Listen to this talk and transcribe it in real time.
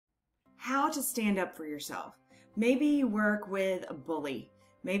how to stand up for yourself. Maybe you work with a bully.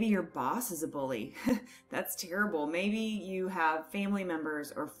 Maybe your boss is a bully. That's terrible. Maybe you have family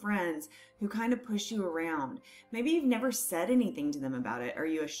members or friends who kind of push you around. Maybe you've never said anything to them about it. Are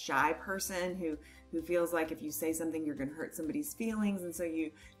you a shy person who feels like if you say something, you're going to hurt somebody's feelings, and so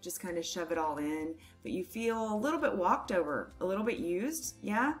you just kind of shove it all in, but you feel a little bit walked over, a little bit used?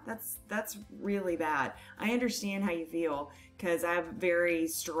 Yeah, that's really bad. I understand how you feel because I have a very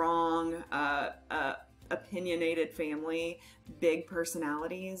strong, opinionated family, big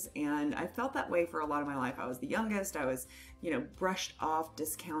personalities, and I felt that way for a lot of my life. I was the youngest. I was, brushed off,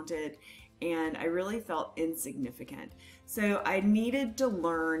 discounted, and I really felt insignificant. So I needed to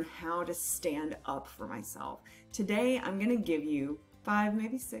learn how to stand up for myself. Today, I'm going to give you 5,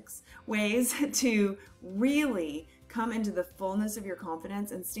 maybe 6 ways to really come into the fullness of your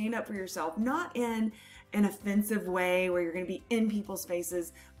confidence and stand up for yourself, not in an offensive way where you're going to be in people's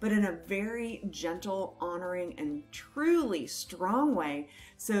faces, but in a very gentle, honoring, and truly strong way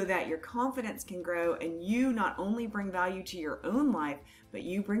so that your confidence can grow and you not only bring value to your own life, but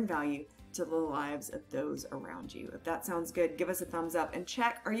you bring value to the lives of those around you. If that sounds good, give us a thumbs up and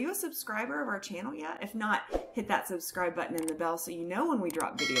check, are you a subscriber of our channel yet? If not, hit that subscribe button and the bell so you know when we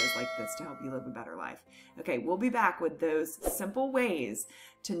drop videos like this to help you live a better life. Okay, we'll be back with those simple ways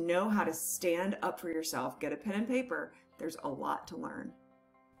to know how to stand up for yourself. Get a pen and paper. There's a lot to learn.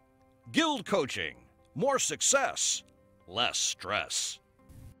 GILD Coaching. More success, less stress.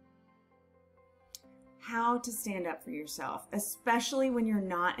 How to stand up for yourself, especially when you're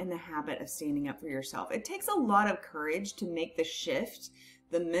not in the habit of standing up for yourself. It takes a lot of courage to make the shift,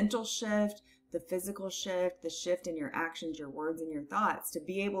 the mental shift, the physical shift, the shift in your actions, your words, and your thoughts, to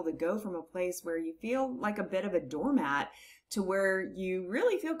be able to go from a place where you feel like a bit of a doormat to where you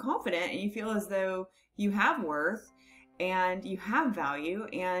really feel confident and you feel as though you have worth and you have value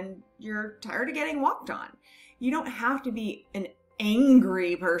and you're tired of getting walked on. You don't have to be an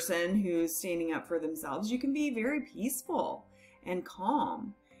angry person who's standing up for themselves. You can be very peaceful and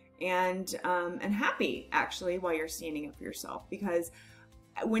calm and happy actually while you're standing up for yourself, because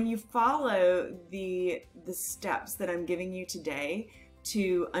when you follow the steps that I'm giving you today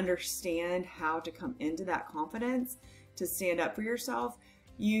to understand how to come into that confidence to stand up for yourself,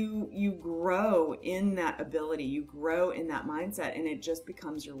 you grow in that ability, you grow in that mindset, and it just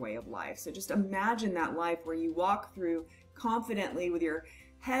becomes your way of life. So just imagine that life where you walk through confidently with your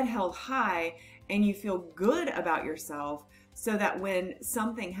head held high and you feel good about yourself, so that when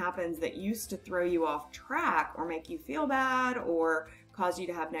something happens that used to throw you off track or make you feel bad or cause you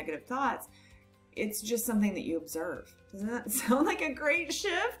to have negative thoughts, it's just something that you observe. Doesn't that sound like a great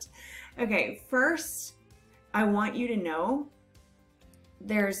shift? Okay, first, I want you to know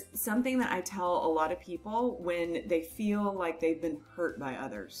there's something that I tell a lot of people when they feel like they've been hurt by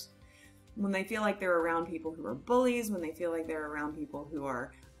others. When they feel like they're around people who are bullies, when they feel like they're around people who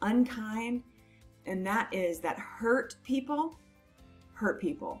are unkind, and that is that hurt people hurt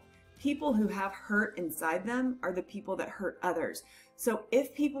people. People who have hurt inside them are the people that hurt others. So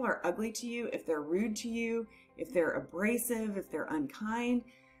if people are ugly to you, if they're rude to you, if they're abrasive, if they're unkind,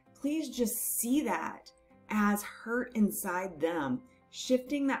 please just see that as hurt inside them.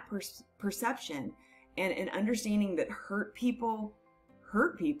 Shifting that perception and understanding that hurt people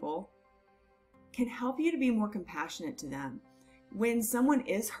can help you to be more compassionate to them. When someone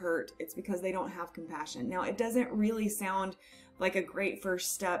is hurt, it's because they don't have compassion. Now, it doesn't really sound like a great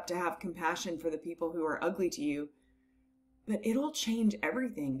first step to have compassion for the people who are ugly to you, but it'll change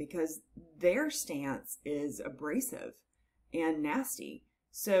everything because their stance is abrasive and nasty.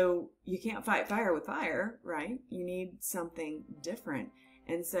 So you can't fight fire with fire, right? You need something different.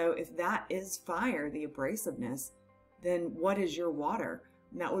 And so if that is fire, the abrasiveness, then what is your water?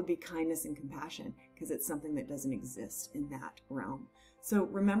 And that would be kindness and compassion, because it's something that doesn't exist in that realm. So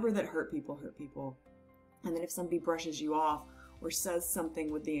remember that hurt people, and that if somebody brushes you off or says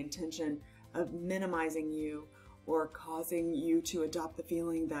something with the intention of minimizing you or causing you to adopt the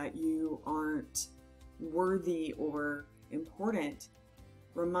feeling that you aren't worthy or important,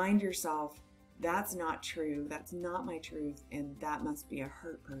 remind yourself, that's not true, that's not my truth, and that must be a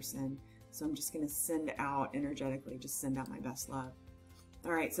hurt person. So I'm just going to send out energetically, just send out my best love.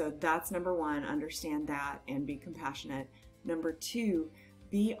 All right, so that's number 1, understand that and be compassionate. Number 2,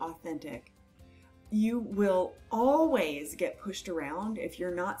 be authentic. You will always get pushed around if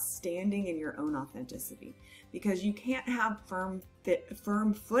you're not standing in your own authenticity, because you can't have firm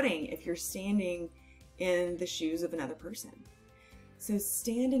footing if you're standing in the shoes of another person. So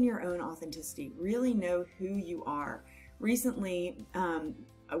stand in your own authenticity. Really know who you are. Recently,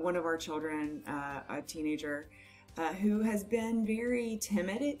 one of our children, a teenager, who has been very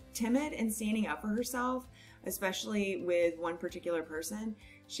timid in standing up for herself, especially with one particular person.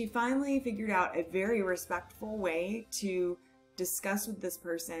 She finally figured out a very respectful way to discuss with this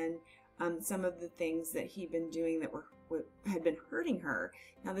person some of the things that he'd been doing that had been hurting her.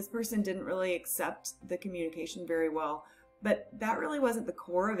 Now, this person didn't really accept the communication very well, but that really wasn't the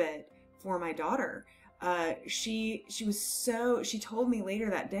core of it for my daughter. She told me later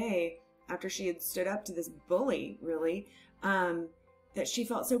that day, after she had stood up to this bully, really, that she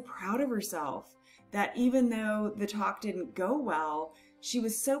felt so proud of herself, that even though the talk didn't go well, she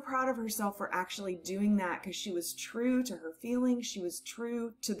was so proud of herself for actually doing that, because she was true to her feelings. She was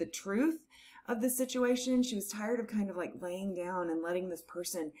true to the truth of the situation. She was tired of kind of like laying down and letting this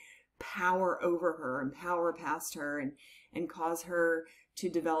person power over her and power past her and cause her to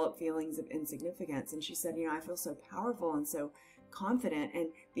develop feelings of insignificance. And she said, I feel so powerful and so confident. And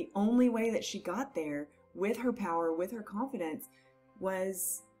the only way that she got there with her power, with her confidence,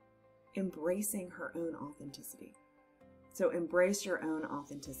 was embracing her own authenticity. So embrace your own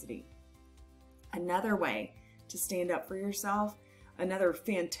authenticity. Another way to stand up for yourself, another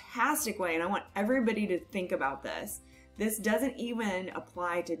fantastic way, and I want everybody to think about this. This doesn't even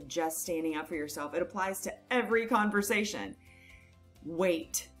apply to just standing up for yourself. It applies to every conversation.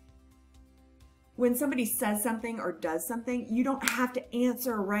 Wait. When somebody says something or does something, you don't have to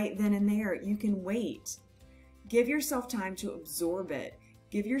answer right then and there. You can wait. Give yourself time to absorb it.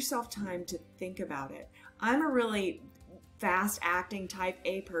 Give yourself time to think about it. I'm a really fast acting type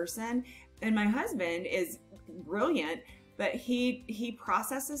A person, and my husband is brilliant, but he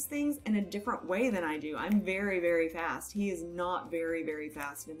processes things in a different way than I do. I'm very, very fast. He is not very, very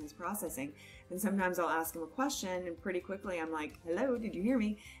fast in his processing. And sometimes I'll ask him a question and pretty quickly I'm like, hello, did you hear me?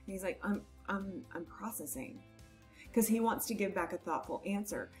 And he's like, I'm processing, because he wants to give back a thoughtful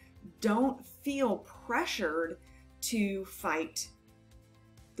answer. Don't feel pressured to fight.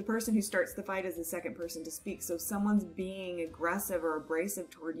 The person who starts the fight is the second person to speak. So if someone's being aggressive or abrasive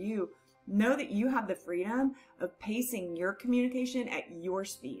toward you, know that you have the freedom of pacing your communication at your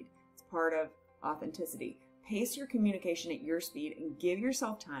speed. It's part of authenticity. Pace your communication at your speed and give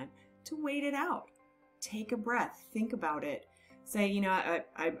yourself time to wait it out. Take a breath. Think about it. Say,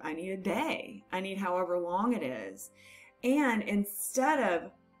 I need a day. I need however long it is. And instead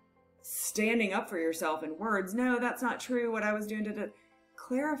of standing up for yourself in words, no, that's not true, what I was doing,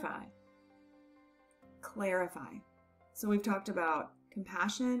 clarify. Clarify. So we've talked about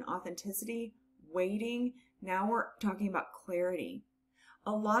compassion, authenticity, waiting. Now we're talking about clarity.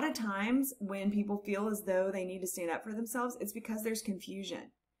 A lot of times when people feel as though they need to stand up for themselves, it's because there's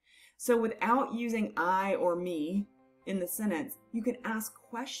confusion. So without using I or me in the sentence, you can ask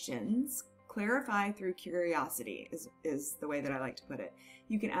questions. Clarify through curiosity is the way that I like to put it.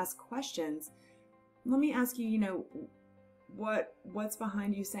 You can ask questions. Let me ask you, what's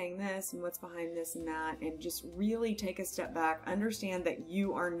behind you saying this, and what's behind this and that, and just really take a step back. Understand that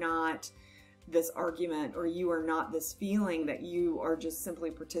you are not this argument, or you are not this feeling, that you are just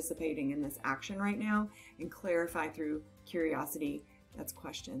simply participating in this action right now, and clarify through curiosity. That's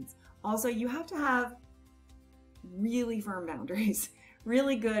questions. Also, you have to have really firm boundaries.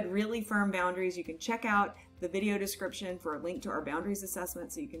 Really good, really firm boundaries. You can check out the video description for a link to our boundaries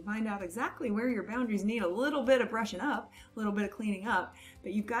assessment so you can find out exactly where your boundaries need a little bit of brushing up, a little bit of cleaning up.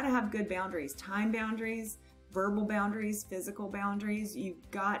 But you've got to have good boundaries, time boundaries, verbal boundaries, physical boundaries. You've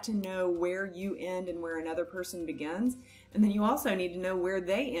got to know where you end and where another person begins. And then you also need to know where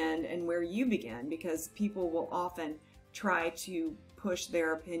they end and where you begin, because people will often try to push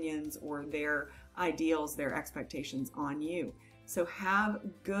their opinions or their ideals, their expectations on you. So have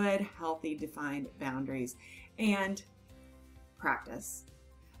good, healthy, defined boundaries and practice.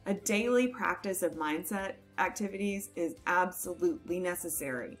 A daily practice of mindset activities is absolutely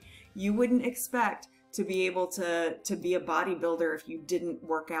necessary. You wouldn't expect to be able to be a bodybuilder if you didn't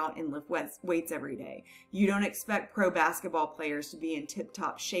work out and lift weights every day. You don't expect pro basketball players to be in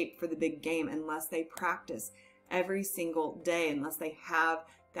tip-top shape for the big game unless they practice every single day, unless they have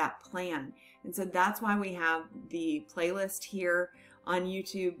that plan. And so that's why we have the playlist here on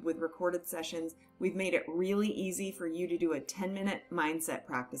YouTube with recorded sessions. We've made it really easy for you to do a 10-minute mindset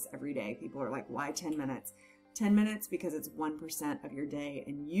practice every day. People are like, why 10 minutes? 10 minutes because it's 1% of your day,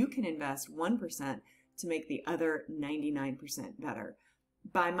 and you can invest 1% to make the other 99% better.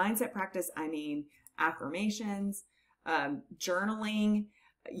 By mindset practice, I mean affirmations, journaling,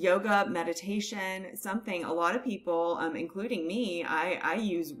 yoga, meditation, something. A lot of people, including me, I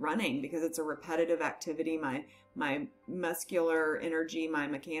use running because it's a repetitive activity. My muscular energy, my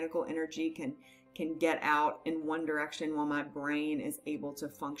mechanical energy can get out in one direction while my brain is able to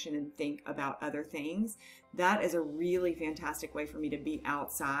function and think about other things. That is a really fantastic way for me to be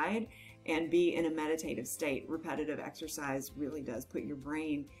outside and be in a meditative state. Repetitive exercise really does put your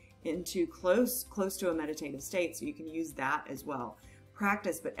brain into close to a meditative state, so you can use that as well.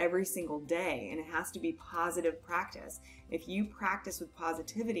 Practice, but every single day, and it has to be positive practice. If you practice with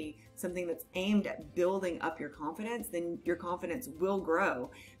positivity, something that's aimed at building up your confidence, then your confidence will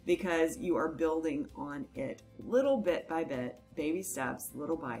grow because you are building on it little bit by bit, baby steps,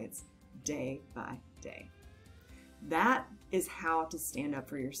 little bites, day by day. That is how to stand up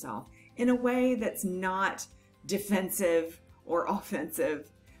for yourself in a way that's not defensive or offensive,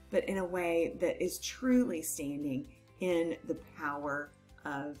 but in a way that is truly standing in the power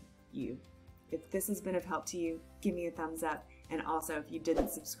of you. If this has been of help to you, give me a thumbs up. And also, if you didn't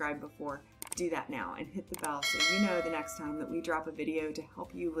subscribe before, do that now and hit the bell so you know the next time that we drop a video to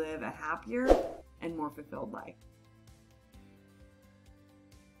help you live a happier and more fulfilled life.